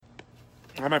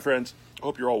Hi, my friends.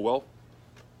 Hope you're all well.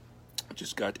 I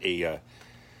just got a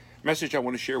message I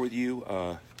want to share with you.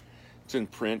 It's in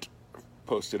print.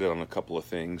 Posted it on a couple of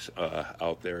things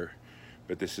out there,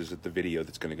 but this is the video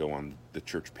that's going to go on the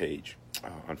church page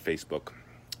on Facebook,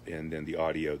 and then the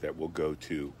audio that will go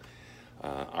to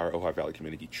our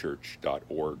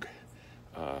OhioValleyCommunityChurch.org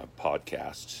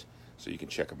podcasts, so you can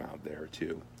check them out there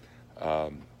too. I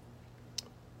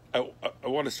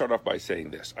want to start off by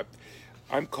saying this.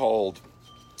 I'm called,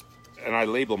 and I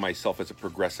label myself as a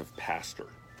progressive pastor.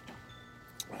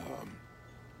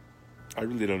 I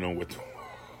really don't know what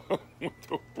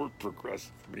the word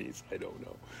progressive means. I don't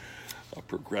know. A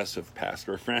progressive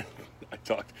pastor. A friend,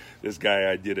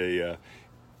 I did a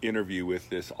interview with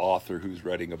this author who's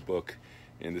writing a book,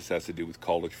 and this has to do with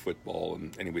college football.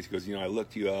 And anyways, he goes, I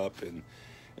looked you up, and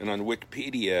on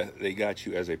Wikipedia, they got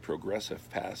you as a progressive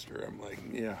pastor. I'm like,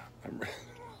 yeah,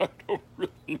 I don't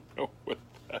really know what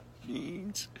that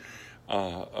means.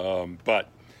 But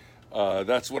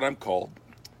that's what I'm called.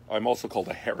 I'm also called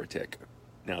a heretic.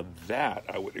 Now that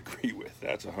I would agree with.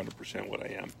 That's 100% what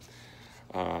I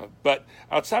am. But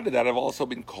outside of that, I've also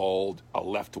been called a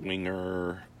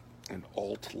left-winger, an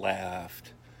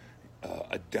alt-left,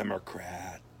 a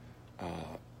Democrat,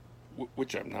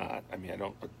 which I'm not. I mean, I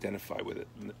don't identify with a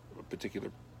particular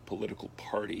political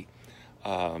party.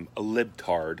 A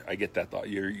libtard. I get that thought.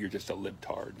 You're just a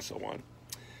libtard and so on.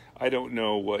 I don't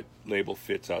know what label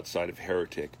fits outside of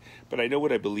heretic, but I know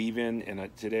what I believe in, and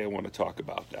today I want to talk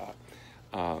about that.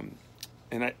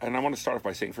 And I want to start off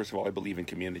by saying, first of all, I believe in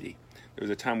community. There was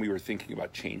a time we were thinking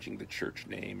about changing the church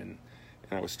name, and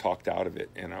I was talked out of it,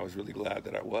 and I was really glad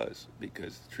that I was,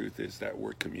 because the truth is that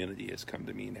word community has come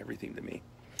to mean everything to me.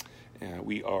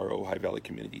 We are Ojai Valley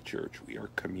Community Church. We are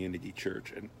community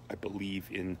church, and I believe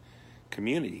in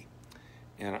community.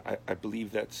 And I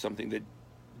believe that's something that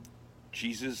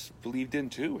Jesus believed in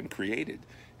too and created.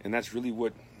 And that's really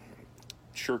what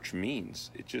church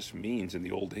means. It just means, in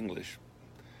the Old English,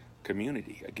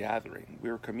 community, a gathering.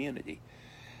 We're a community.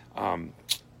 And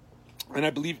I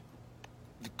believe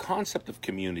the concept of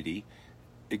community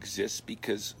exists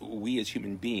because we as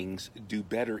human beings do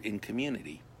better in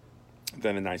community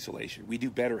than in isolation. We do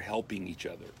better helping each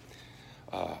other.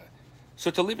 So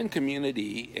to live in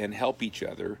community and help each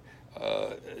other,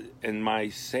 and my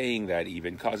saying that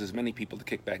even causes many people to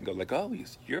kick back and go like, oh,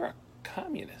 you're a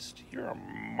communist, you're a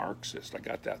Marxist. I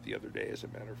got that the other day, as a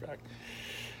matter of fact.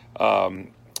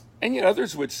 And yet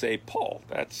others would say, Paul,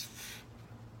 that's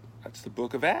the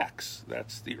book of Acts.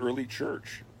 That's the early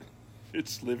church.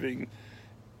 It's living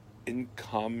in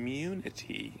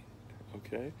community,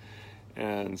 okay?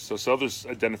 And so others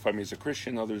identify me as a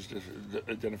Christian, others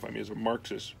identify me as a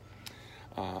Marxist.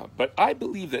 But I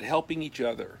believe that helping each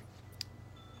other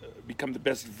become the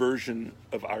best version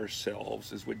of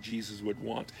ourselves is what Jesus would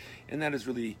want. And that is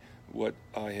really what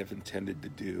I have intended to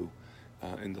do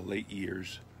in the late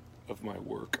years of my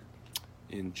work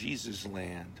in Jesus'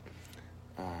 land.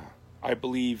 I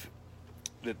believe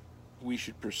that we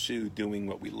should pursue doing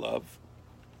what we love.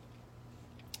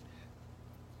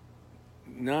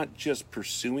 Not just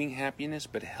pursuing happiness,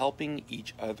 but helping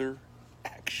each other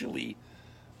actually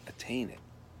attain it.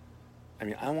 I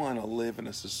mean, I want to live in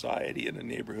a society, in a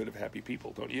neighborhood of happy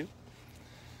people, don't you?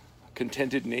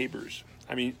 Contented neighbors.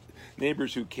 I mean,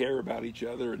 neighbors who care about each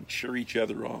other and cheer each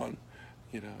other on.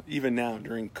 Even now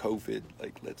during COVID,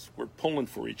 we're pulling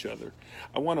for each other.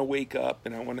 I want to wake up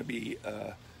and I want to be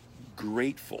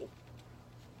grateful.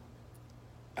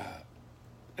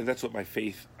 And that's what my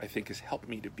faith, I think, has helped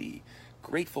me to be.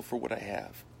 Grateful for what I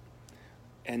have.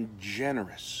 And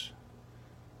generous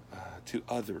to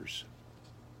others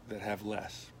that have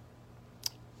less.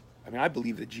 I mean, I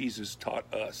believe that Jesus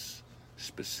taught us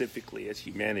specifically as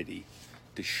humanity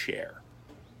to share.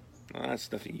 Now, that's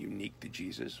nothing unique to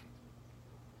Jesus.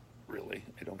 Really,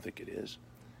 I don't think it is.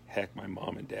 Heck, my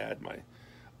mom and dad, my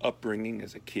upbringing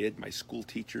as a kid, my school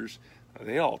teachers,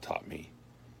 they all taught me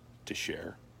to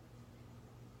share.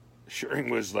 Sharing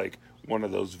was like one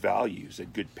of those values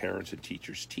that good parents and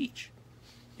teachers teach.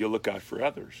 You look out for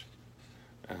others.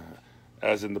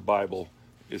 As in the Bible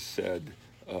is said,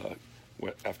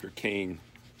 after Cain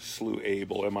slew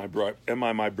Abel, am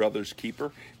I my brother's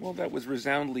keeper? Well, that was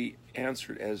resoundingly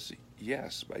answered as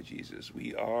yes by Jesus.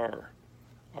 We are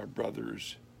our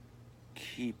brother's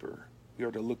keeper. We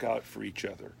are to look out for each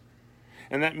other.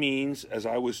 And that means, as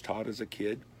I was taught as a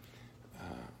kid,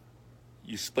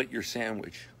 you split your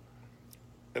sandwich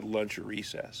at lunch or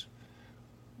recess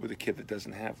with a kid that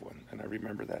doesn't have one. And I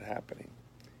remember that happening.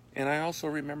 And I also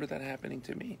remember that happening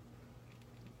to me.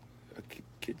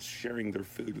 Kids sharing their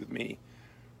food with me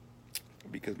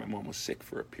because my mom was sick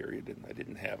for a period and I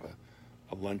didn't have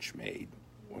a lunch maid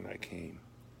when I came.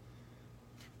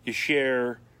 You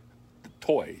share the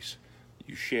toys.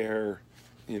 You share,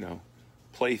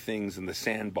 playthings in the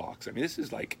sandbox. I mean, this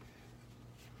is like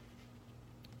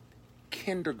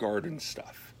kindergarten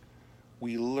stuff.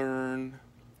 We learn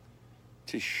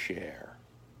to share.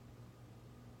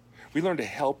 We learn to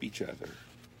help each other.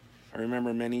 I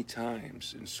remember many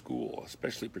times in school,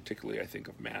 especially particularly I think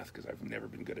of math because I've never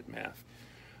been good at math.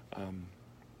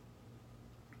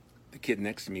 The kid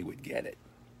next to me would get it.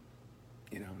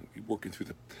 Working through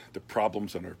the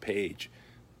problems on our page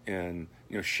and,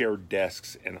 shared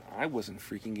desks, and I wasn't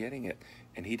freaking getting it,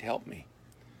 and he'd help me.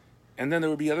 And then there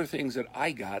would be other things that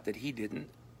I got that he didn't,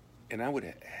 and I would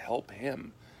help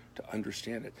him to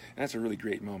understand it. And that's a really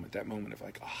great moment, that moment of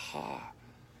like, aha,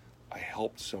 I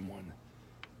helped someone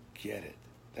get it.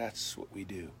 That's what we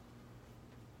do.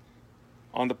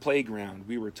 On the playground,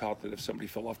 we were taught that if somebody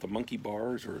fell off the monkey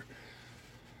bars or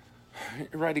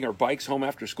riding our bikes home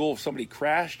after school, if somebody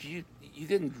crashed, you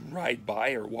didn't ride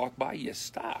by or walk by, you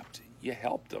stopped. You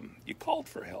helped them. You called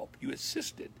for help. You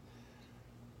assisted.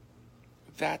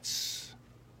 That's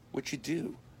what you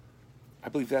do. I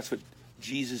believe that's what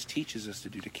Jesus teaches us to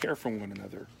do, to care for one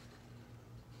another.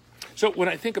 So when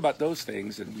I think about those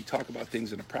things, and we talk about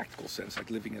things in a practical sense, like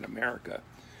living in America,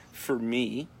 for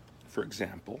me, for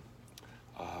example,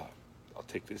 I'll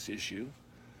take this issue,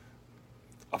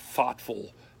 a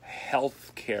thoughtful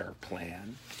health care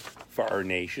plan for our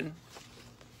nation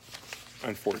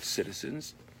and for its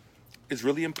citizens is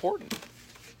really important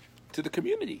to the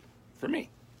community, for me.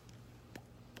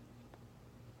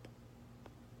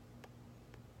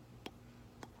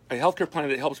 A healthcare plan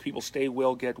that helps people stay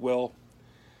well, get well,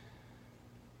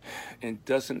 and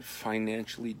doesn't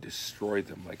financially destroy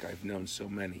them like I've known so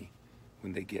many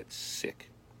when they get sick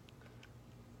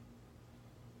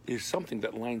is something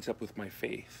that lines up with my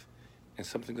faith and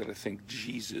something that I think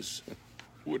Jesus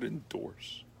would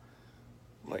endorse.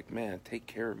 Like, man, take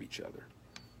care of each other.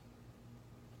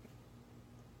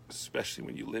 Especially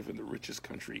when you live in the richest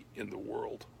country in the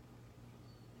world.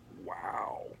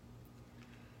 Wow.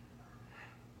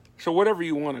 So whatever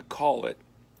you want to call it,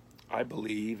 I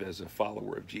believe as a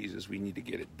follower of Jesus, we need to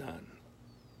get it done.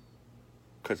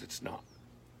 Because it's not.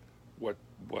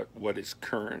 What is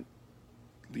currently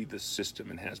the system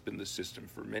and has been the system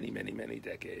for many, many, many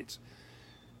decades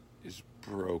is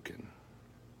broken.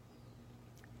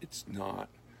 It's not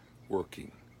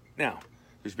working. Now,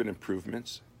 there's been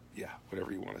improvements. Yeah,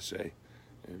 whatever you want to say.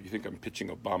 If you think I'm pitching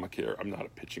Obamacare, I'm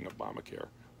not pitching Obamacare.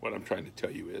 What I'm trying to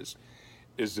tell you is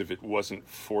if it wasn't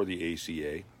for the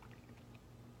ACA,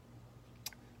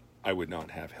 I would not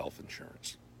have health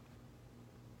insurance.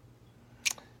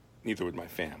 Neither would my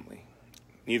family.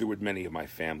 Neither would many of my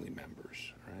family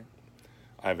members, right?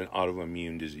 I have an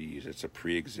autoimmune disease. It's a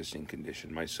pre-existing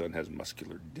condition. My son has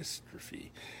muscular dystrophy.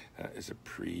 It's a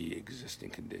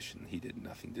pre-existing condition he did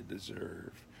nothing to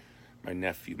deserve. My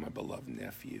nephew, my beloved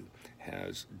nephew,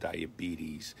 has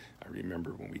diabetes. I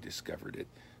remember when we discovered it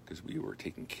because we were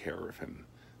taking care of him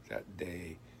that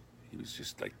day. He was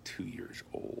just like 2 years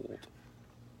old.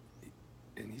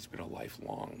 And he's been a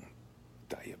lifelong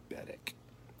diabetic.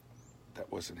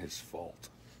 That wasn't his fault.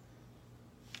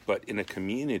 But in a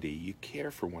community, you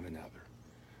care for one another.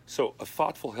 So a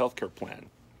thoughtful healthcare plan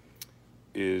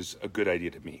is a good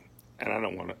idea to me. And I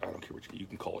don't care what you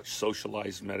can call it,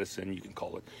 socialized medicine. You can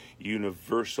call it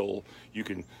universal. You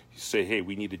can say, hey,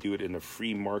 we need to do it in a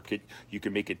free market. You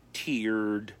can make it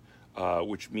tiered,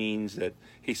 which means that,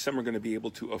 hey, some are going to be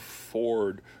able to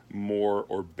afford more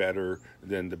or better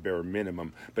than the bare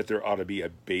minimum. But there ought to be a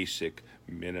basic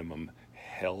minimum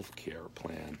health care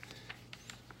plan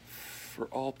for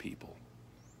all people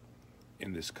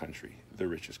in this country, the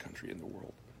richest country in the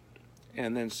world.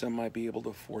 And then some might be able to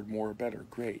afford more or better.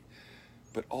 Great.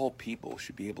 But all people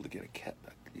should be able to get a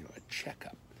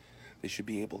checkup. They should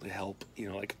be able to help,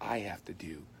 like I have to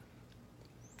do.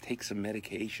 Take some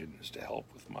medications to help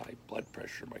with my blood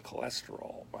pressure, my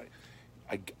cholesterol.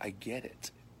 I get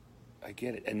it. I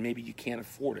get it. And maybe you can't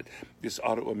afford it. This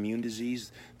autoimmune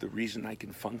disease, the reason I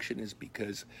can function is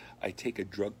because I take a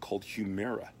drug called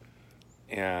Humira.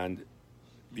 And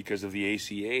because of the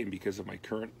ACA and because of my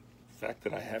current fact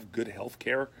that I have good health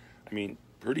care,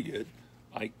 pretty good,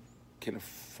 I can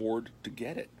afford to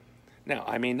get it. Now,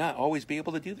 I may not always be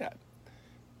able to do that.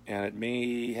 And it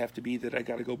may have to be that I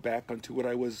got to go back onto what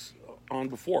I was on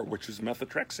before, which is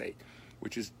methotrexate,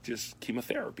 which is just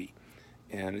chemotherapy.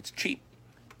 And it's cheap.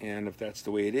 And if that's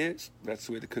the way it is, that's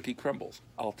the way the cookie crumbles.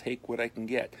 I'll take what I can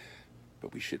get.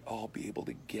 But we should all be able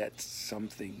to get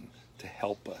something to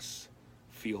help us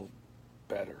feel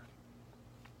better.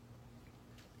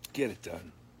 Get it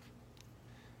done.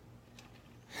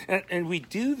 And we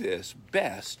do this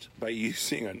best by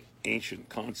using an ancient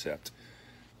concept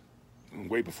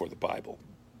way before the Bible,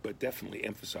 but definitely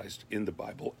emphasized in the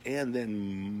Bible, and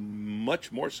then much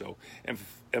more so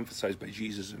emphasized by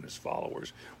Jesus and his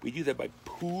followers. We do that by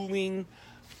pooling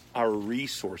our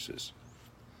resources.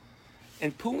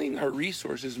 And pooling our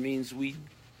resources means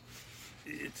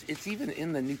it's even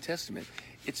in the New Testament.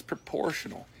 It's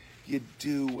proportional. You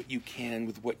do what you can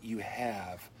with what you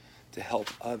have to help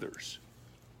others.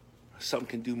 Some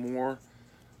can do more,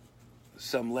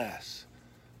 some less.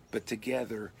 But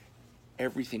together,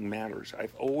 everything matters.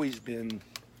 I've always been,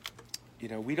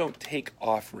 we don't take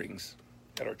offerings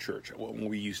at our church. Well, when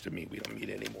we used to meet, we don't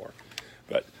meet anymore.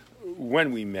 But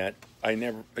when we met,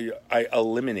 I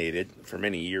eliminated, for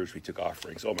many years we took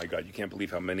offerings. Oh my God, you can't believe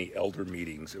how many elder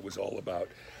meetings it was all about.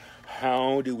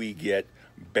 How do we get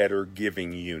better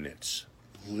giving units?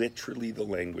 Literally the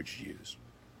language used.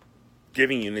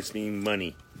 Giving units mean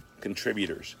money,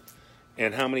 contributors.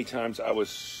 And how many times I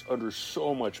was under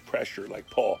so much pressure, like,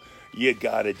 Paul, you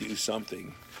got to do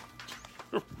something.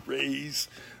 Raise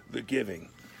the giving,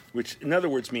 which in other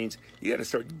words means you got to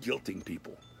start guilting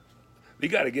people. You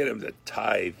got to get them to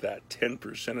tithe that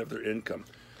 10% of their income,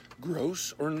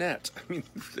 gross or net. I mean,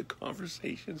 the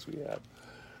conversations we have.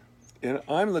 And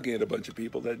I'm looking at a bunch of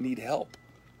people that need help.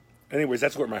 Anyways,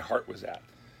 that's where my heart was at.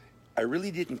 I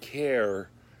really didn't care.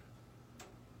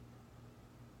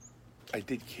 I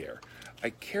did care. I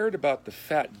cared about the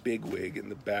fat bigwig in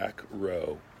the back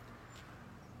row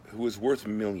who was worth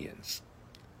millions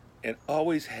and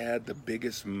always had the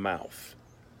biggest mouth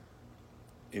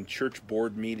in church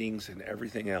board meetings and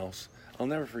everything else. I'll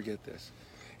never forget this.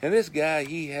 And this guy,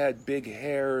 he had big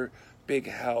hair, big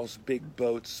house, big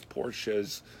boats,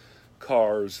 Porsches,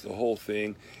 cars, the whole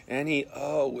thing. And he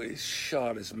always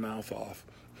shot his mouth off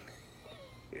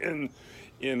in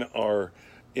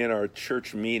our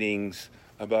church meetings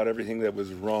about everything that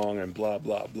was wrong and blah,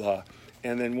 blah, blah.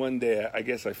 And then one day, I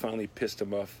guess I finally pissed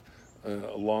him off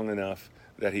long enough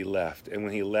that he left. And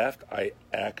when he left, I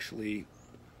actually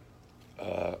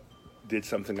did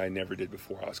something I never did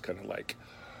before. I was kind of like,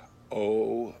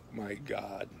 oh my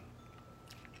God.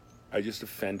 I just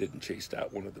offended and chased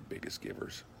out one of the biggest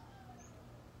givers.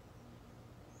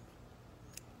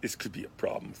 This could be a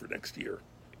problem for next year.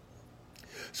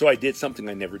 So I did something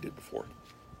I never did before.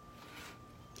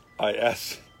 I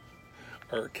asked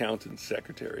our accountant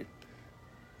secretary.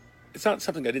 It's not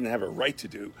something I didn't have a right to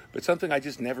do, but something I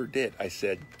just never did. I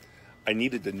said, I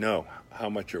needed to know, how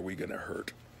much are we going to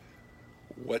hurt?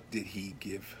 What did he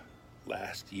give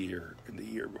last year and the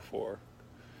year before?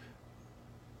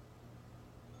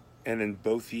 And in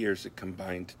both years, it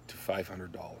combined to $500.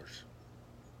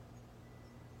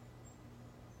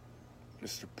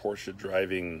 Mr. Porsche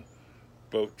driving,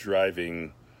 boat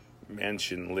driving,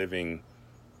 mansion living,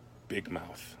 big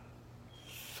mouth.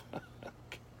 You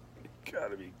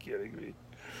gotta be kidding me.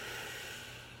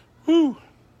 Whew.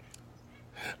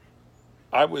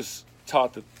 I was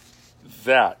taught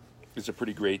that is a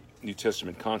pretty great New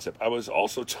Testament concept. I was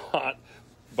also taught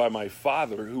by my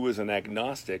father, who was an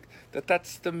agnostic, that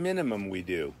that's the minimum we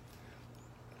do.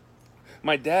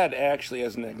 My dad actually,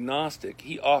 as an agnostic,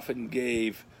 he often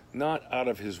gave not out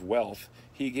of his wealth,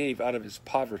 he gave out of his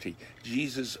poverty.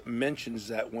 Jesus mentions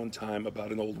that one time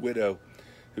about an old widow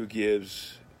who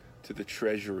gives to the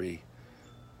treasury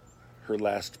her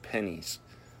last pennies.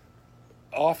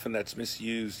 Often that's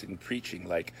misused in preaching,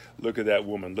 like, look at that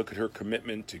woman, look at her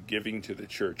commitment to giving to the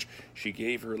church. She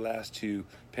gave her last 2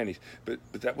 pennies. But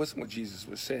that wasn't what Jesus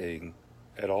was saying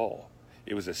at all.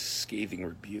 It was a scathing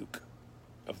rebuke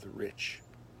of the rich.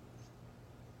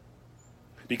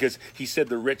 Because he said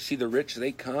the rich,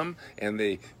 they come and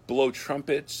they blow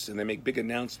trumpets and they make big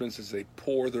announcements as they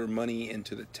pour their money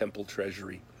into the temple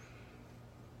treasury.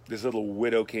 This little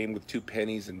widow came with 2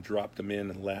 pennies and dropped them in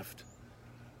and left.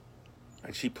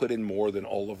 And she put in more than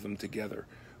all of them together.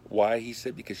 Why? He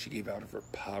said because she gave out of her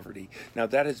poverty. Now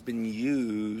that has been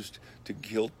used to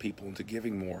guilt people into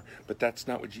giving more, but that's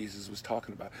not what Jesus was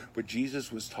talking about. What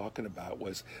Jesus was talking about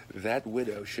was that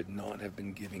widow should not have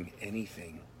been giving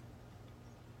anything.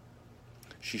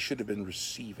 She should have been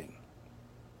receiving.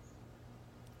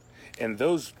 And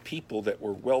those people that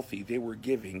were wealthy, they were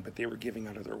giving, but they were giving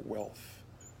out of their wealth.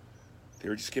 They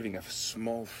were just giving a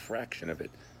small fraction of it.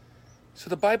 So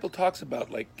the Bible talks about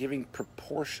like giving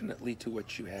proportionately to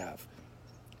what you have.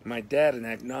 My dad, an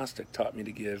agnostic, taught me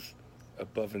to give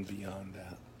above and beyond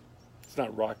that. It's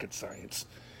not rocket science.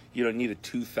 You don't need a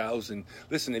 2,000.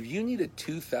 Listen, if you need a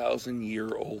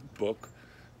 2,000-year-old book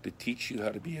to teach you how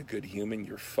to be a good human,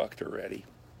 you're fucked already,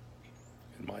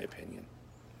 in my opinion.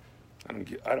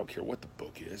 I don't care what the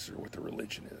book is or what the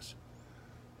religion is.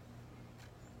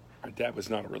 My dad was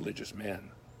not a religious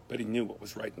man, but he knew what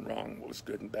was right and wrong, what was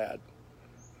good and bad.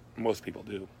 Most people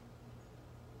do.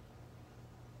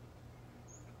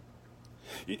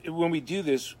 When we do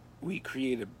this, we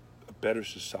create a better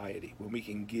society. When we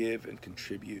can give and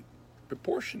contribute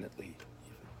proportionately,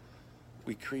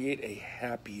 we create a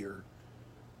happier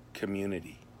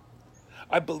community.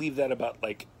 I believe that about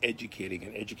like educating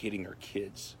and educating our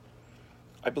kids.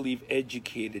 I believe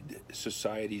educated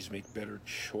societies make better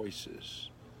choices,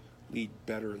 lead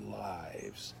better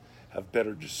lives, have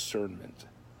better discernment.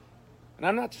 And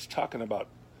I'm not just talking about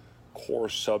core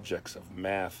subjects of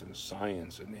math and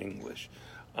science and English.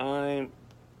 I'm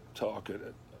talking,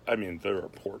 I mean, they're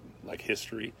important, like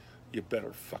history. You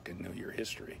better fucking know your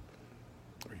history,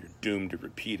 or you're doomed to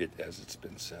repeat it, as it's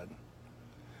been said.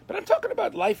 But I'm talking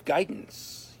about life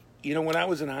guidance. You know, when I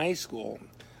was in high school,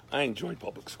 I enjoyed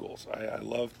public schools. I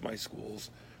loved my schools.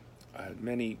 I had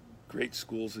many great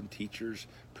schools and teachers.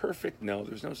 Perfect? No,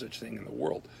 there's no such thing in the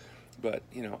world. But,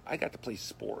 you know, I got to play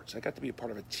sports. I got to be a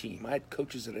part of a team. I had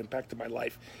coaches that impacted my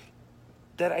life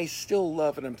that I still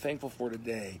love and I'm thankful for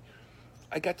today.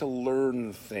 I got to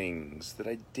learn things that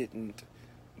I didn't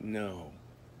know.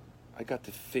 I got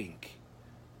to think.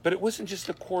 But it wasn't just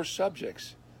the core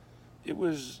subjects. It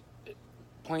was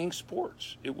playing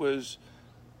sports. It was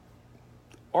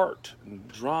art and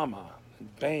drama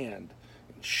and band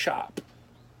and shop,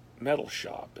 metal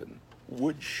shop and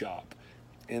wood shop,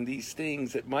 and these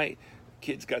things that my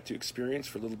kids got to experience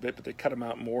for a little bit, but they cut them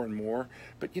out more and more.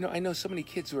 But, you know, I know so many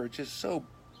kids who are just so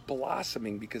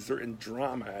blossoming because they're in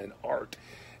drama and art,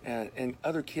 and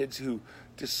other kids who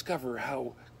discover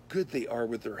how good they are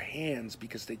with their hands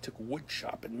because they took wood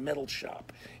shop and metal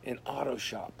shop and auto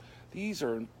shop. These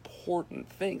are important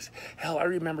things. Hell, I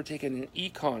remember taking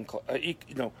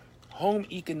an home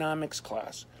economics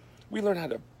class. We learned how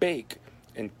to bake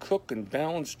and cook and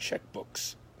balance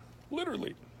checkbooks.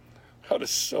 Literally. How to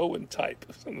sew and type.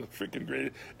 Some of the freaking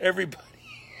great. Every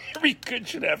kid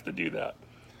should have to do that.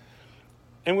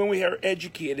 And when we are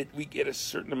educated, we get a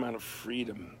certain amount of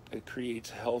freedom. It creates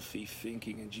healthy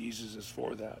thinking, and Jesus is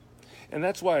for that. And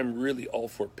that's why I'm really all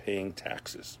for paying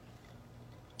taxes.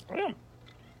 I am.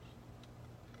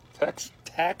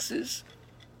 Taxes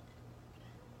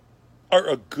are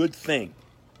a good thing.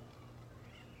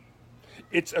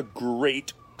 It's a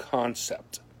great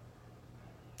concept.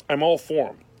 I'm all for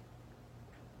them.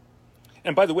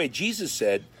 And by the way, Jesus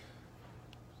said,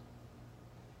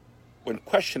 when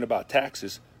questioned about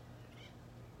taxes,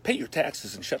 pay your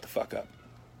taxes and shut the fuck up.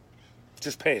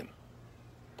 Just pay them.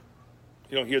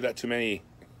 You don't hear that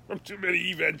from too many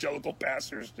evangelical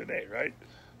pastors today, right?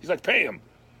 He's like, pay them.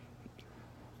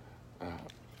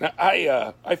 Now,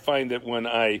 I find that when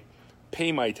I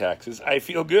pay my taxes, I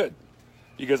feel good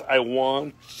because I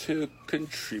want to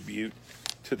contribute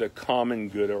to the common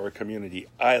good of our community.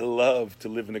 I love to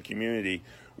live in a community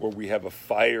where we have a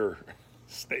fire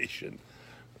station.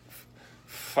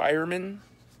 Firemen,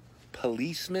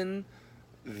 policemen,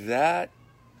 that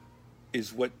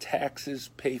is what taxes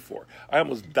pay for. I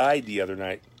almost died the other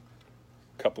night,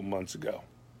 a couple months ago.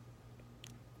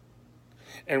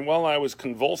 And while I was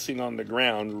convulsing on the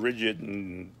ground, rigid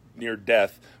and near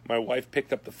death, my wife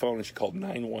picked up the phone and she called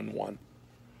 911.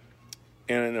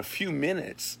 And in a few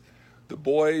minutes, the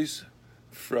boys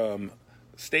from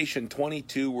Station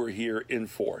 22 were here in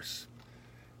force.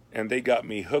 And they got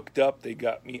me hooked up, they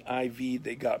got me IV'd,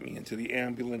 they got me into the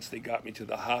ambulance, they got me to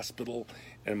the hospital,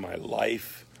 and my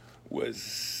life was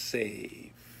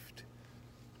saved.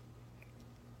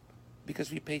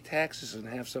 Because we pay taxes and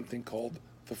have something called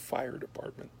the fire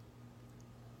department.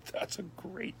 That's a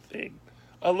great thing.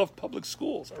 I love public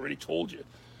schools, I already told you.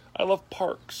 I love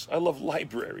parks, I love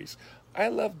libraries. I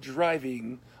love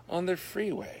driving on the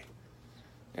freeway,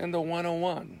 and the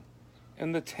 101,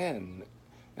 and the 10,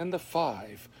 and the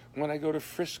 5 when I go to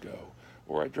Frisco,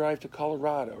 or I drive to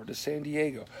Colorado, or to San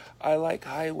Diego. I like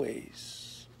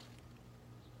highways.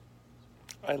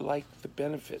 I like the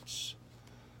benefits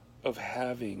of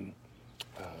having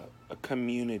a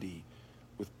community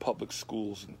with public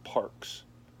schools and parks.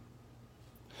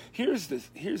 Here's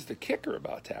the kicker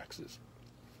about taxes.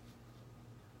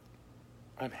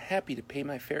 I'm happy to pay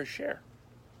my fair share.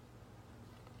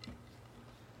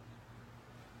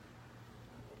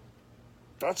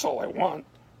 That's all I want.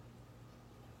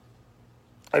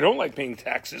 I don't like paying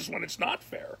taxes when it's not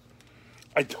fair.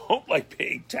 I don't like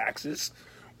paying taxes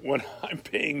when I'm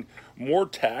paying more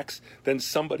tax than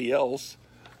somebody else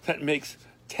that makes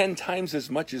 10 times as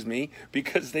much as me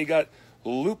because they got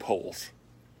loopholes.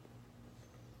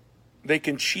 They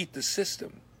can cheat the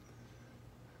system.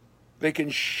 They can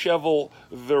shovel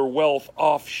their wealth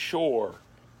offshore.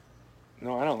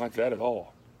 No, I don't like that at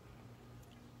all.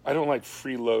 I don't like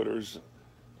freeloaders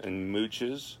and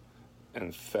mooches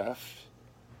and theft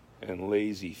and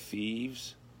lazy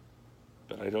thieves,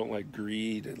 but I don't like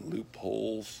greed and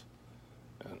loopholes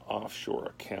and offshore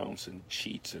accounts and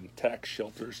cheats and tax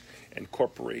shelters and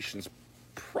corporations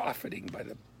profiting by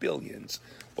the billions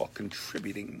while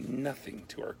contributing nothing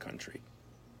to our country.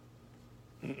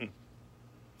 Mm-mm.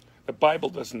 The Bible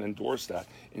doesn't endorse that.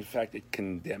 In fact, it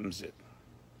condemns it.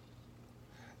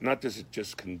 Not does it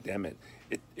just condemn it,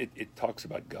 it talks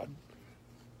about God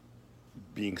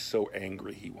being so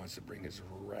angry he wants to bring his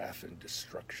wrath and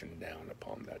destruction down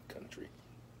upon that country.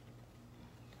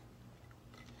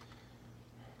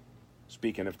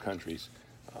 Speaking of countries,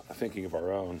 thinking of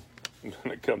our own,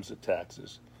 when it comes to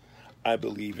taxes, I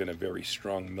believe in a very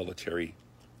strong military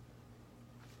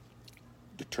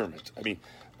deterrent. I mean,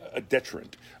 a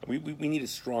deterrent. We need a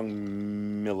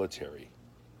strong military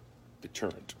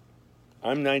deterrent.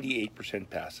 I'm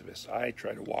 98% pacifist. I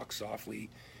try to walk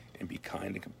softly and be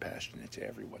kind and compassionate to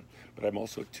everyone. But I'm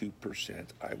also 2%.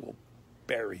 I will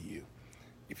bury you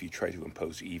if you try to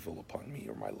impose evil upon me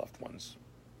or my loved ones.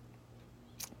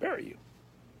 Bury you.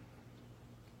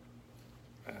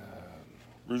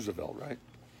 Roosevelt, right?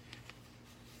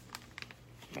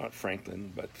 Not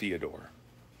Franklin, but Theodore.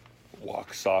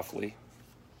 Walk softly,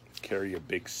 carry a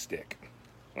big stick.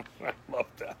 I love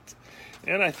that.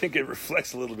 And I think it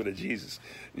reflects a little bit of Jesus.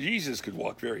 Jesus could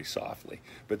walk very softly,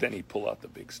 but then he'd pull out the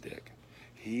big stick.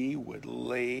 He would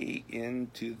lay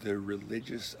into the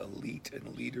religious elite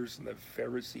and leaders and the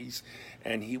Pharisees,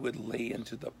 and he would lay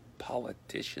into the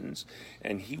politicians,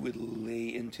 and he would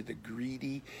lay into the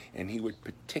greedy, and he would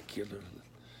particularly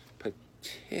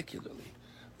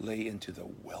lay into the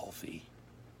wealthy.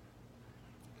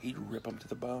 He'd rip them to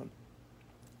the bone.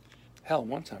 Hell,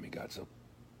 one time he got so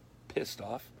pissed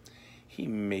off, he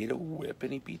made a whip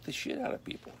and he beat the shit out of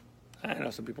people. I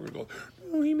know some people are going to go,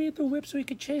 oh, he made the whip so he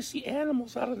could chase the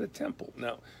animals out of the temple.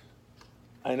 No,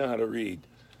 I know how to read.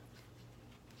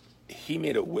 He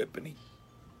made a whip and he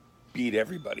beat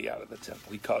everybody out of the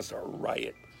temple. He caused a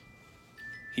riot.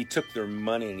 He took their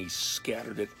money and he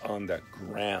scattered it on the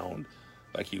ground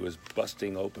like he was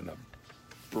busting open a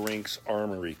Brinks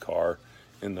armory car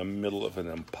in the middle of an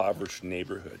impoverished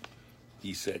neighborhood.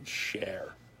 He said,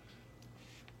 share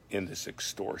in this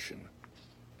extortion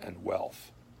and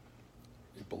wealth.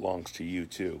 It belongs to you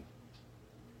too.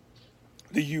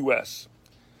 The U.S.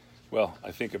 Well,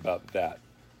 I think about that.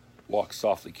 Walk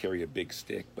softly, carry a big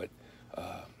stick, but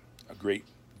a great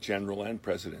general and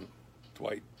president,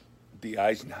 Dwight D.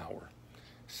 Eisenhower,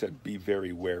 said, be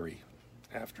very wary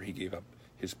after he gave up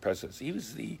his presidency. He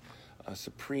was the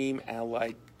Supreme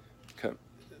Allied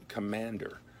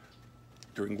commander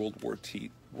during World War II.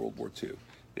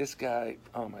 This guy,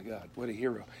 oh my God, what a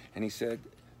hero. And he said,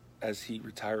 as he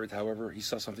retired, however, he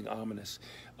saw something ominous,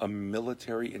 a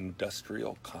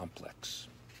military-industrial complex.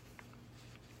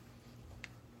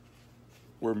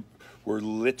 Where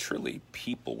literally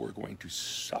people were going to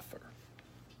suffer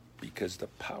because the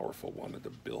powerful wanted to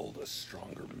build a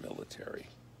stronger military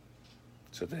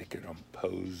so they could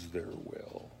impose their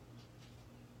will.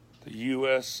 The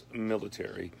U.S.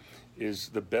 military is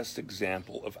the best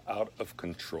example of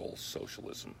out-of-control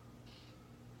socialism.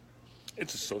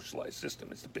 It's a socialized system.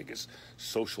 It's the biggest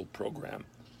social program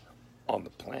on the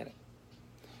planet.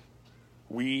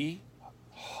 We,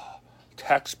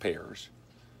 taxpayers,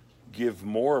 give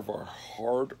more of our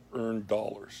hard-earned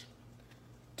dollars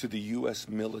to the U.S.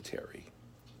 military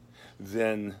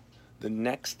than the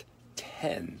next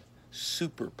 10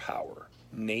 superpower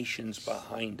nations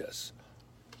behind us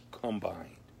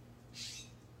combined.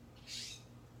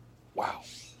 Wow.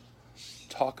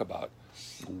 Talk about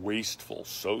wasteful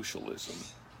socialism.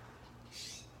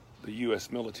 The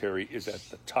U.S. military is at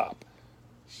the top.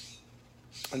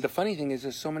 And the funny thing is,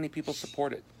 there's so many people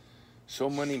support it. So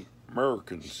many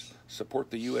Americans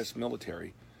support the U.S.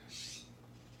 military,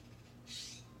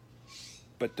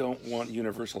 but don't want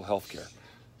universal health care.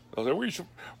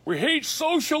 We hate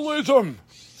socialism!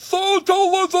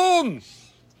 Socialism!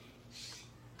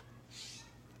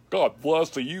 God bless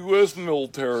the U.S.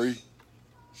 military.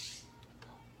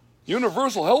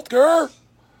 Universal health care?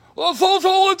 That's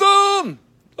socialism!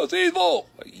 That's evil!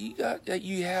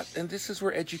 You have, and this is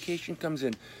where education comes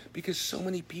in, because so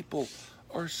many people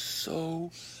are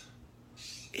so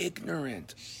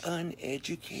ignorant,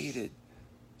 uneducated.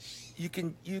 You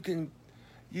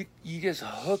just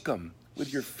hook them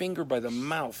with your finger by the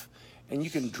mouth, and you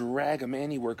can drag them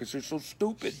anywhere because they're so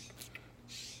stupid.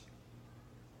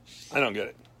 I don't get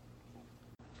it.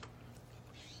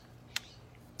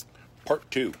 Part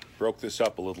 2, broke this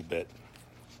up a little bit.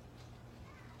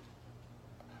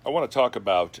 I want to talk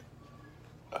about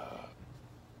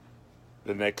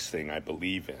the next thing I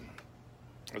believe in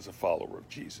as a follower of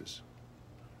Jesus.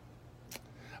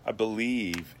 I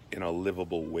believe in a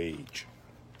livable wage.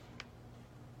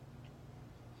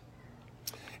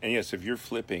 And yes, if you're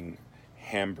flipping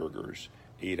hamburgers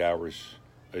 8 hours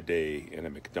a day in a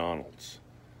McDonald's,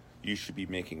 you should be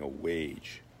making a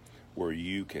wage where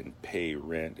you can pay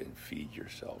rent and feed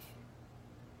yourself.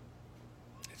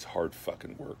 It's hard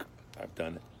fucking work. I've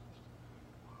done it.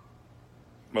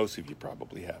 Most of you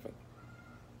probably haven't.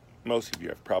 Most of you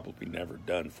have probably never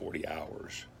done 40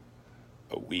 hours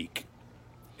a week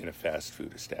in a fast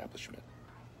food establishment.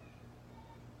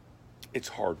 It's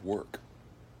hard work.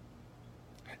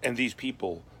 And these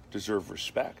people deserve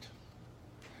respect.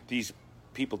 These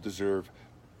people deserve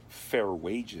fair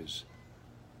wages,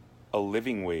 a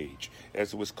living wage,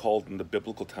 as it was called in the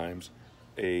biblical times,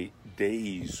 a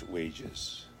day's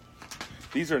wages.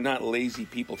 These are not lazy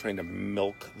people trying to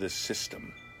milk the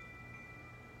system.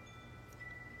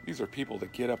 These are people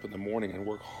that get up in the morning and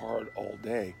work hard all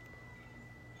day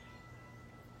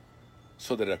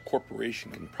so that a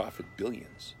corporation can profit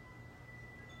billions.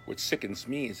 What sickens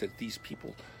me is that these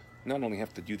people not only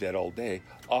have to do that all day,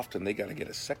 often they got to get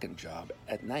a second job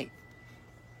at night.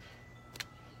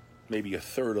 Maybe a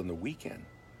third on the weekend,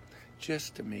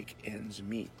 just to make ends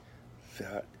meet.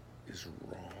 That is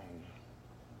wrong.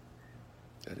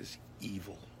 That is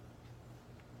evil.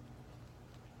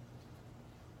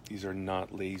 These are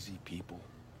not lazy people.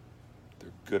 They're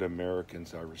good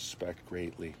Americans I respect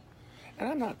greatly. And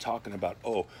I'm not talking about,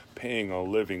 paying a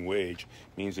living wage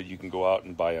means that you can go out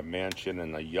and buy a mansion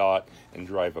and a yacht and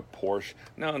drive a Porsche.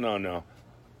 No.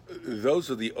 Those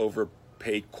are the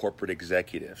overpaid corporate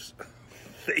executives.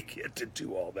 They get to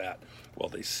do all that while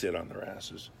they sit on their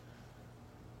asses.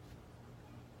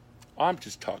 I'm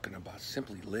just talking about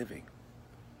simply living.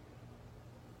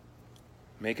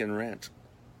 Making rent.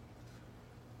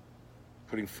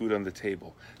 Putting food on the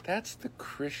table. That's the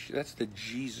Christian, that's the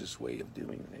Jesus way of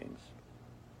doing things.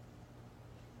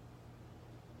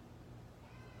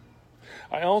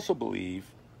 I also believe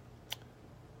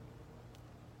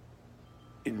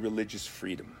in religious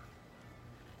freedom.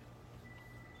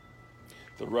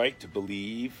 The right to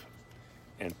believe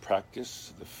and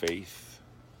practice the faith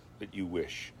that you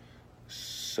wish.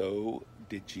 So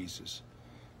did Jesus.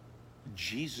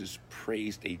 Jesus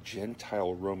praised a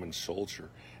Gentile Roman soldier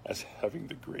as having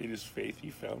the greatest faith he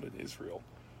found in Israel.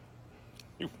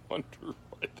 You wonder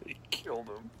why they killed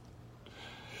him.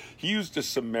 He used a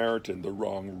Samaritan, the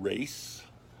wrong race,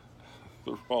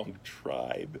 the wrong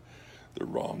tribe, the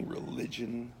wrong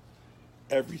religion,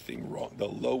 everything wrong. The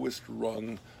lowest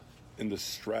rung in the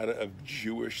strata of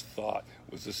Jewish thought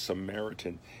was a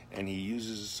Samaritan, and he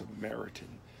uses a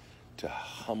Samaritan to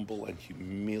humble and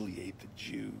humiliate the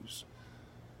Jews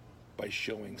by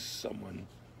showing someone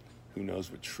who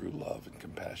knows what true love and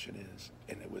compassion is.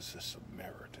 And it was the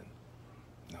Samaritan,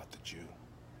 not the Jew.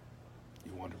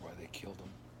 You wonder why they killed him.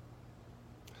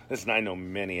 Listen, I know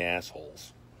many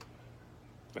assholes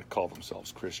that call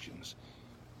themselves Christians,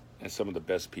 and some of the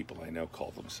best people I know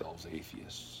call themselves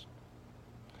atheists.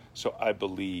 So I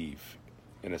believe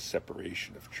in a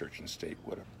separation of church and state.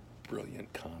 What a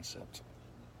brilliant concept.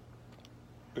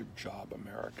 Good job,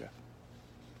 America.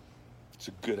 It's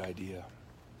a good idea.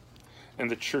 And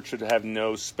the church should have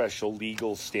no special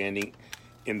legal standing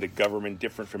in the government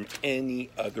different from any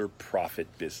other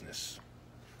profit business.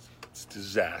 It's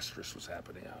disastrous what's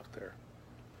happening out there.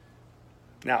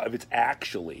 Now, if it's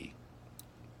actually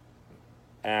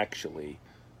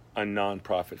a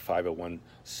nonprofit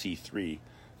 501c3,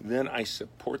 then I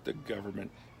support the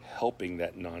government helping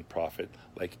that nonprofit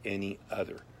like any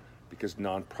other, because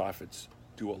nonprofits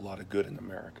do a lot of good in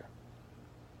America.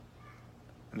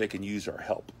 And they can use our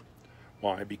help.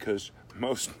 Why? Because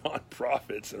most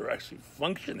nonprofits that are actually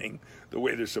functioning the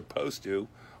way they're supposed to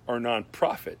are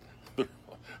nonprofit.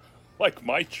 Like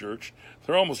my church,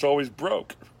 they're almost always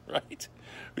broke, right?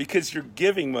 Because you're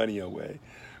giving money away.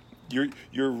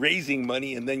 You're raising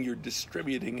money and then you're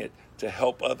distributing it to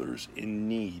help others in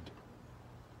need.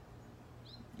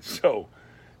 So,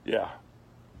 yeah,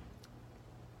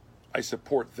 I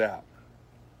support that.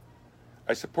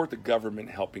 I support the government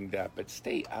helping that, but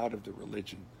stay out of the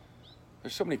religion.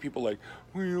 There's so many people like,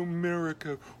 well,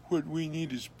 America, what we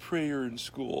need is prayer in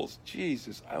schools.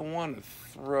 Jesus, I want to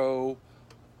throw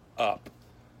up.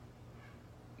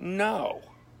 No.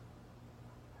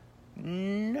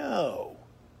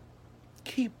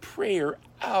 Keep prayer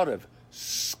out of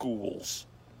schools.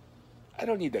 I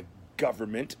don't need the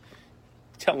government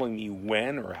telling me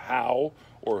when or how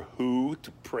or who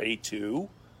to pray to,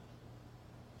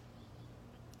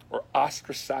 or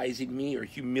ostracizing me or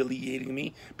humiliating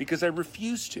me because I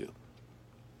refuse to.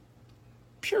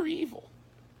 Pure evil.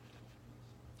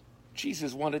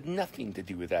 Jesus wanted nothing to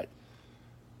do with that.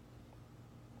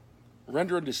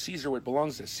 Render unto Caesar what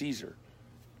belongs to Caesar.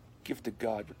 Give to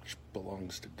God which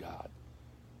belongs to God.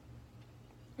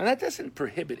 And that doesn't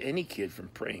prohibit any kid from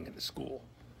praying in the school.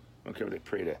 I don't care if they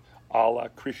pray to Allah,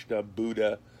 Krishna,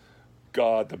 Buddha,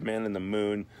 God, the man in the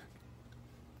moon.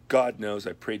 God knows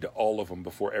I prayed to all of them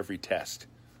before every test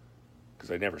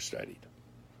because I never studied.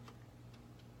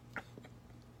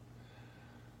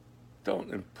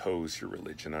 Don't impose your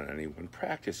religion on anyone.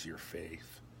 Practice your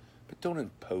faith, but don't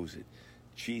impose it.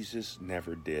 Jesus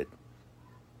never did.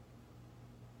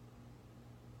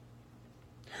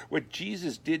 What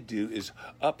Jesus did do is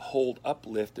uphold,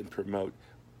 uplift, and promote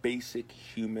basic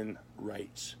human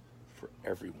rights for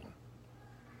everyone.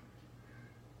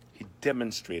 He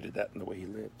demonstrated that in the way he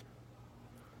lived.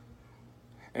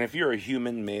 And if you're a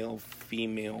human, male,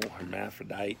 female,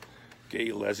 hermaphrodite,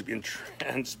 gay, lesbian,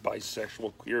 trans,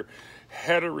 bisexual, queer,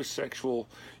 heterosexual,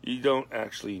 you don't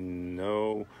actually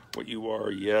know what you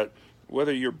are yet,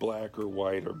 whether you're black or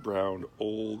white or brown,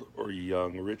 old or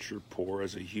young, rich or poor,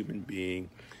 as a human being,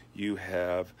 you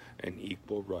have an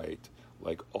equal right,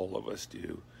 like all of us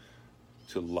do,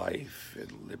 to life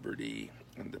and liberty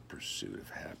and the pursuit of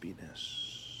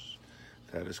happiness.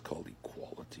 That is called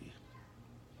equality.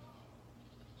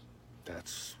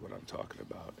 That's what I'm talking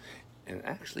about. And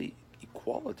actually,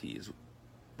 equality is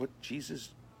what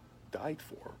Jesus died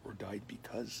for, or died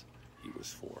because he was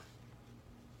for.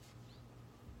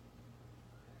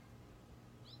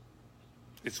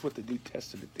 It's what the New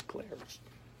Testament declares.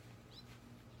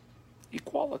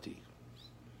 Equality.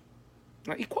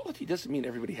 Now, equality doesn't mean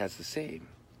everybody has the same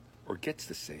or gets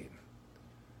the same.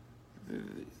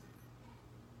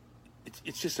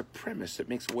 It's just a premise that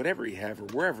makes whatever you have or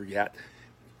wherever you're at,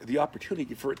 the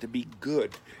opportunity for it to be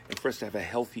good and for us to have a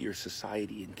healthier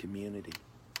society and community.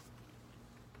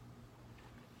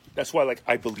 That's why,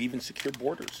 I believe in secure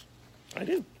borders. I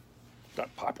do.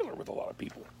 Not popular with a lot of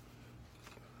people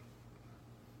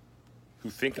who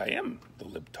think I am the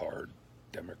libtard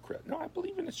Democrat. No, I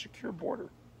believe in a secure border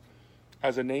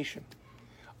as a nation.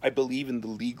 I believe in the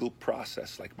legal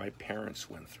process like my parents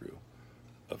went through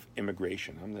of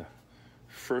immigration. I'm the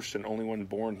first and only one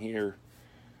born here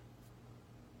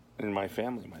in my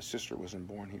family. My sister wasn't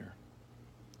born here.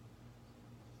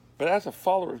 But as a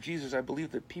follower of Jesus, I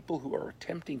believe that people who are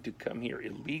attempting to come here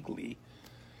illegally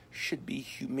should be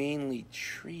humanely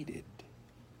treated,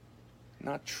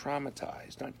 not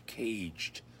traumatized, not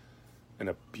caged and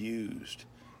abused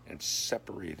and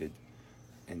separated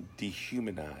and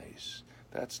dehumanized.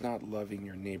 That's not loving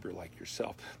your neighbor like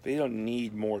yourself. They don't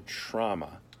need more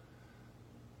trauma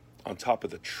on top of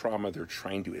the trauma they're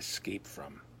trying to escape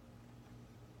from.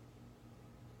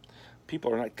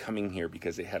 People are not coming here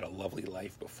because they had a lovely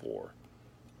life before.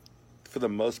 For the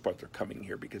most part, they're coming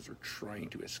here because they're trying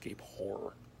to escape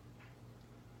horror.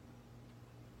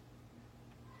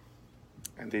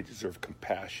 And they deserve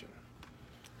compassion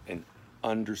and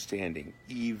understanding,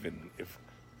 even if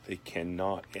they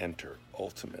cannot enter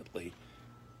ultimately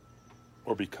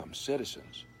or become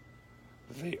citizens.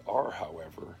 They are,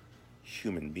 however,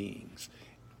 human beings,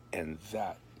 and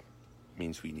that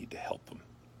means we need to help them.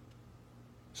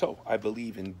 So I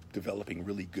believe in developing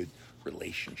really good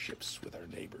relationships with our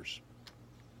neighbors.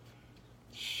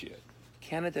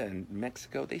 Canada and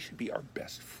Mexico, they should be our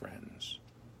best friends.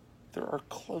 They're our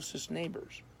closest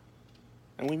neighbors.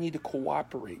 And we need to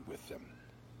cooperate with them.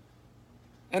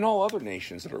 And all other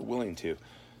nations that are willing to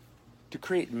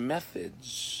create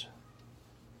methods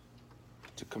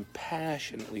to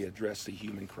compassionately address the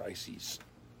human crises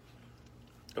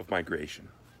of migration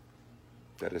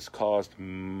that is caused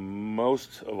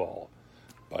most of all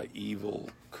by evil,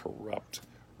 corrupt,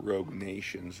 rogue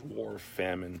nations, war,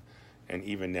 famine, and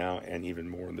even now and even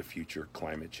more in the future,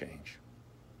 climate change.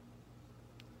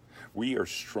 We are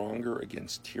stronger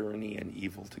against tyranny and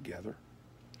evil together.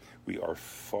 We are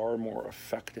far more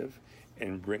effective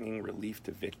in bringing relief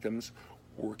to victims,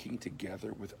 working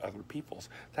together with other peoples.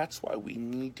 That's why we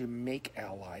need to make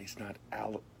allies, not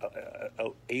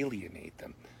alienate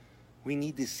them. We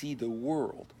need to see the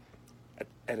world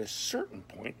at a certain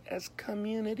point as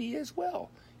community as well,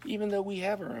 even though we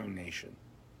have our own nation.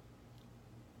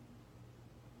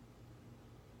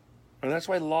 And that's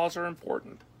why laws are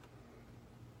important.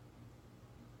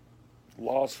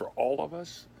 Laws for all of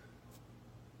us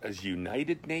as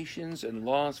united nations and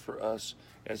laws for us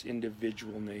as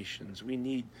individual nations. We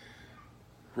need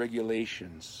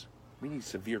regulations. We need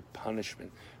severe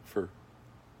punishment for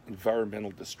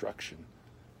environmental destruction,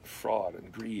 fraud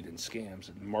and greed and scams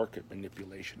and market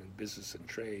manipulation and business and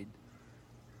trade.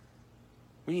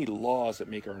 We need laws that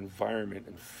make our environment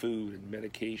and food and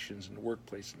medications and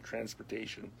workplace and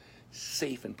transportation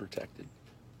safe and protected.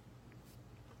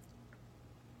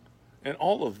 And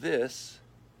all of this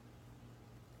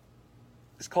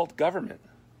is called government.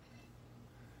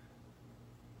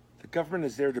 The government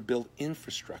is there to build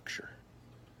infrastructure,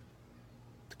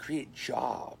 to create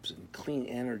jobs and clean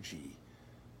energy,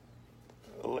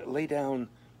 lay down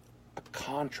a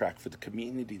contract for the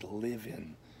community to live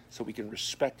in so we can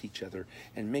respect each other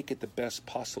and make it the best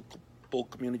possible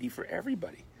community for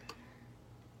everybody.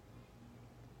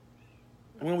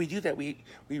 And when we do that, we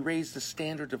raise the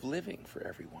standard of living for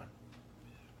everyone.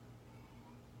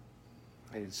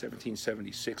 In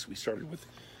 1776, we started with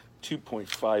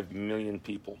 2.5 million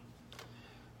people.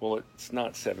 Well, it's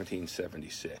not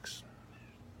 1776.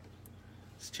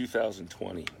 It's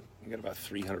 2020. We got about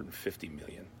 350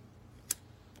 million.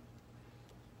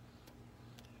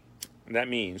 And that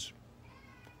means,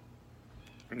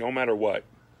 no matter what,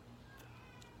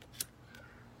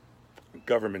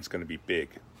 government's going to be big.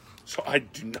 So I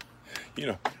do not,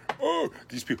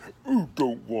 these people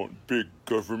don't want big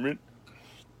government.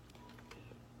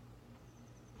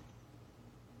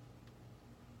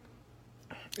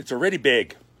 It's already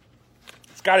big.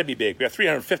 It's got to be big. We have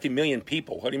 350 million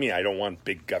people. What do you mean I don't want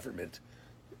big government?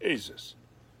 Jesus.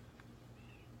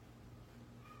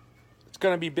 It's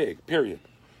going to be big, period.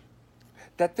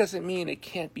 That doesn't mean it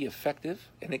can't be effective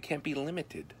and it can't be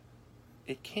limited.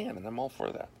 It can, and I'm all for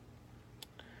that.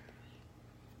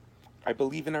 I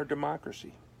believe in our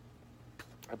democracy.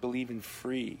 I believe in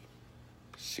free,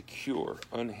 secure,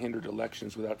 unhindered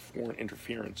elections without foreign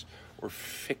interference or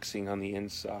fixing on the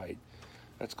inside.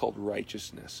 That's called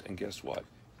righteousness, and guess what?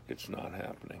 It's not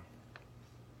happening.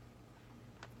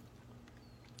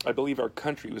 I believe our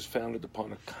country was founded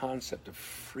upon a concept of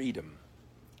freedom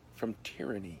from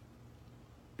tyranny.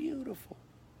 Beautiful.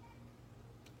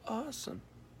 Awesome.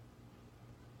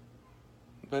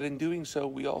 But in doing so,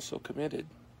 we also committed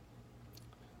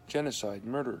genocide,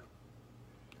 murder.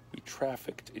 We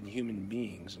trafficked in human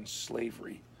beings and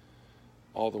slavery,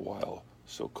 all the while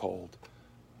so-called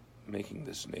making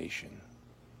this nation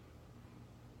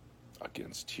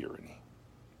against tyranny.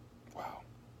 Wow.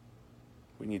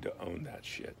 We need to own that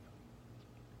shit.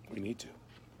 We need to.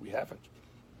 We haven't.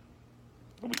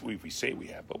 We say we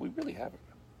have, but we really haven't.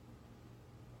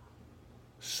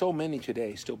 So many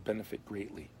today still benefit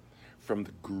greatly from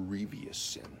the grievous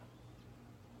sin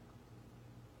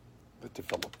that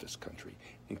developed this country,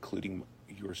 including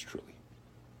yours truly.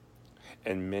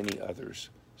 And many others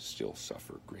still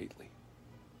suffer greatly.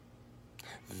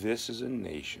 This is a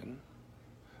nation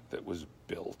that was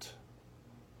built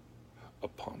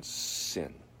upon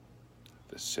sin,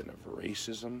 the sin of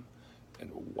racism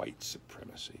and white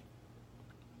supremacy.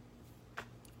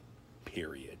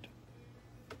 Period.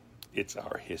 It's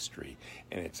our history,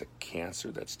 and it's a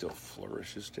cancer that still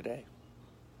flourishes today.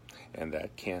 And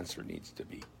that cancer needs to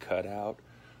be cut out,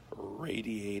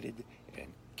 radiated, and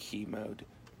chemoed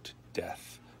to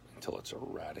death until it's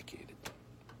eradicated.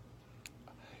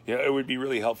 You know, it would be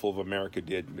really helpful if America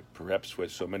did, perhaps what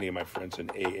so many of my friends in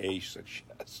AA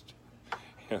suggest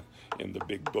in the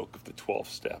big book of the 12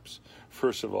 steps.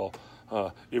 First of all,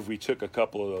 if we took a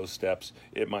couple of those steps,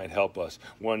 it might help us.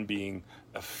 One being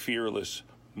a fearless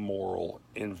moral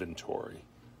inventory.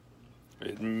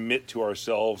 Admit to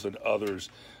ourselves and others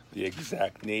the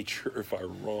exact nature of our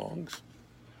wrongs.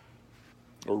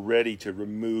 We're ready to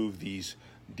remove these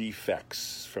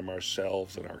defects from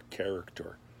ourselves and our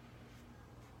character.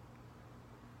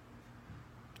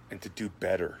 And to do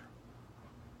better.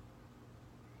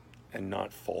 And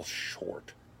not fall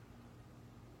short.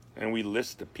 And we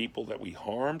list the people that we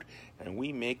harmed, and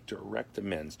we make direct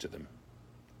amends to them,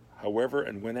 however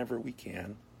and whenever we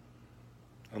can,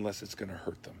 unless it's going to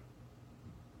hurt them.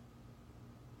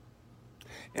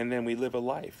 And then we live a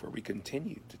life where we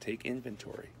continue to take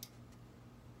inventory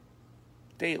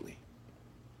daily.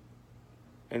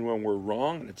 And when we're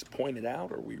wrong and it's pointed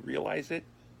out or we realize it,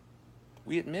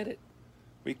 we admit it.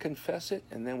 We confess it,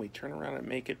 and then we turn around and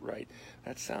make it right.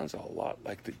 That sounds a lot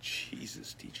like the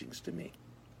Jesus teachings to me.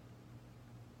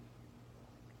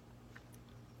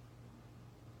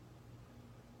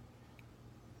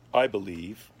 I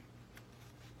believe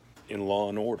in law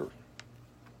and order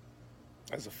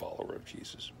as a follower of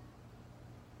Jesus.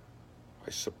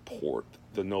 I support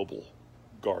the noble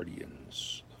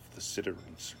guardians of the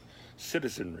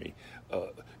citizenry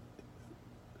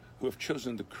who have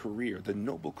chosen the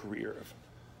noble career of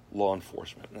law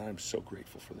enforcement, and I'm so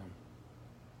grateful for them.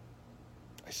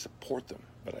 I support them,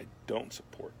 but I don't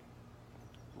support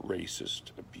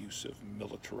racist, abusive,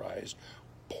 militarized,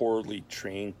 poorly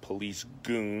trained police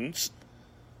goons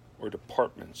or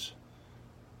departments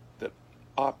that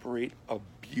operate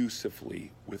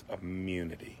abusively with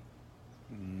immunity.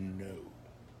 No.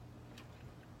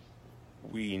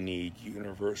 We need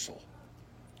universal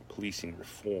policing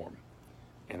reform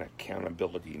and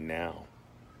accountability now.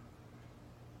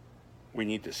 We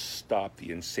need to stop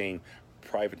the insane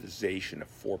privatization of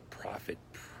for-profit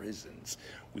prisons.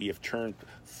 We have turned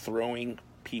throwing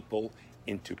people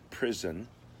into prison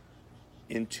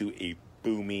into a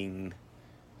booming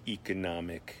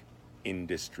economic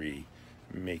industry,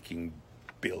 making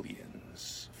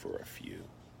billions for a few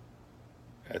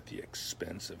at the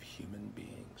expense of human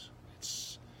beings.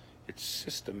 It's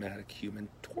systematic human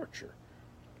torture.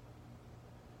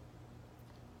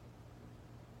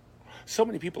 So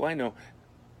many people I know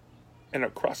and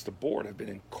across the board have been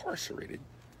incarcerated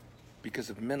because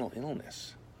of mental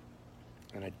illness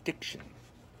and addiction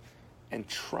and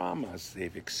traumas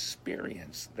they've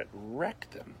experienced that wreck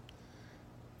them,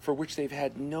 for which they've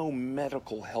had no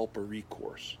medical help or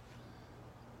recourse.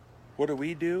 What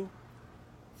do?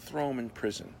 Throw them in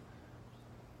prison.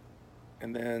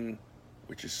 And then,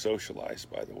 which is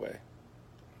socialized, by the way,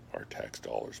 our tax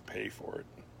dollars pay for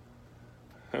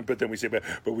it. But then we say,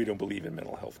 but we don't believe in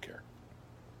mental health care.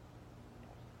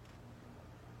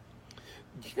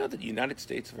 Do you know that the United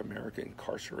States of America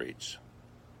incarcerates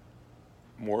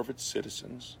more of its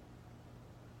citizens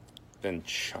than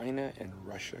China and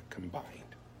Russia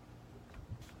combined?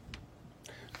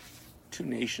 Two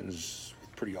nations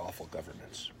with pretty awful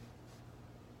governments.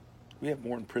 We have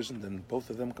more in prison than both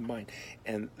of them combined.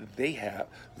 And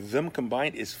them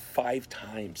combined is 5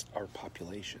 times our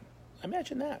population.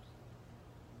 Imagine that.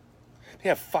 They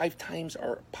have 5 times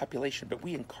our population, but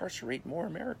we incarcerate more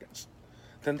Americans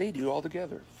than they do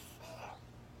altogether.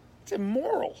 It's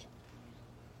immoral.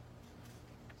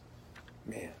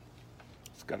 Man,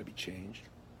 it's got to be changed.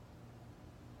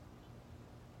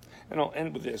 And I'll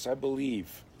end with this. I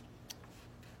believe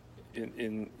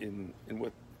in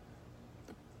what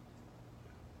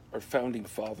our founding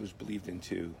fathers believed in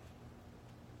too.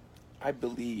 I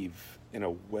believe in a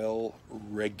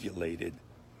well-regulated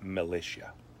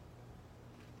militia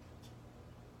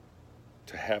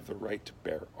to have the right to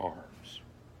bear arms.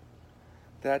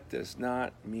 That does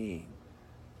not mean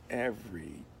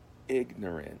every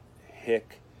ignorant,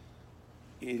 hick,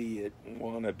 idiot,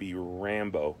 wannabe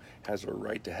Rambo has a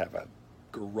right to have a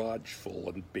garage full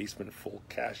and basement full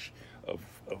cache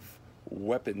of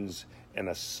weapons and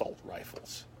assault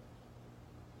rifles.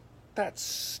 That's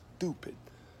stupid.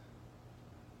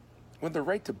 When the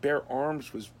right to bear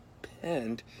arms was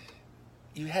penned,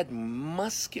 you had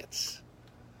muskets.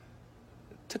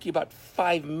 It took you about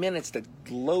 5 minutes to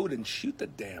load and shoot the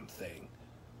damn thing.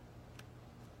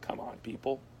 Come on,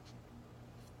 people.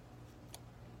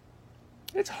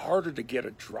 It's harder to get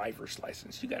a driver's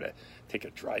license. You got to take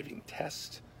a driving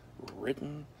test,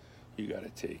 written. You got to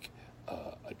take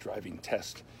a driving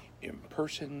test in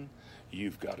person.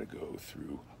 You've got to go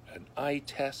through an eye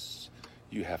test.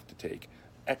 You have to take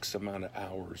X amount of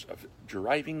hours of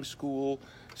driving school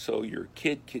so your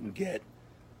kid can get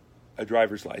a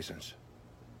driver's license.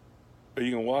 But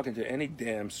you can walk into any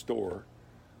damn store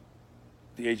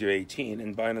at the age of 18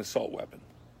 and buy an assault weapon.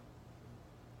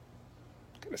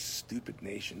 What kind of stupid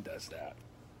nation does that?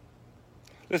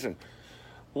 Listen,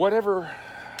 whatever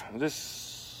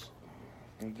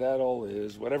that all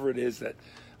is, whatever it is that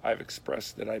I've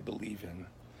expressed that I believe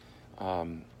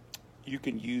in, you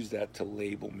can use that to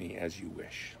label me as you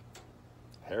wish.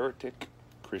 Heretic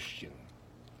Christian,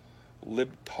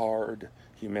 libtard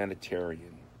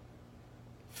humanitarian,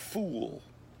 fool.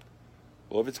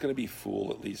 Well, if it's going to be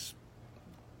fool, at least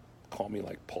call me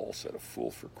like Paul said, a fool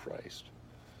for Christ.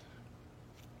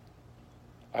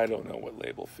 I don't know what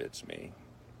label fits me.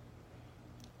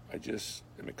 I just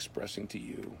am expressing to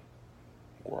you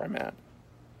where I'm at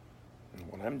and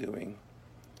what I'm doing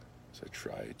as I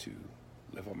try to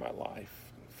live on my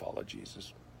life and follow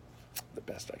Jesus the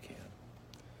best I can.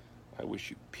 I wish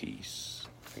you peace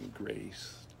and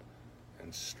grace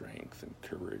and strength and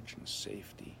courage and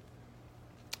safety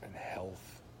and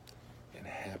health and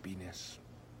happiness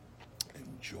and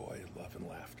joy, love, and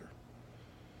laughter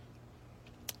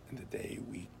in the day,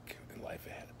 week, and life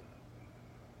ahead.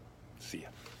 See ya.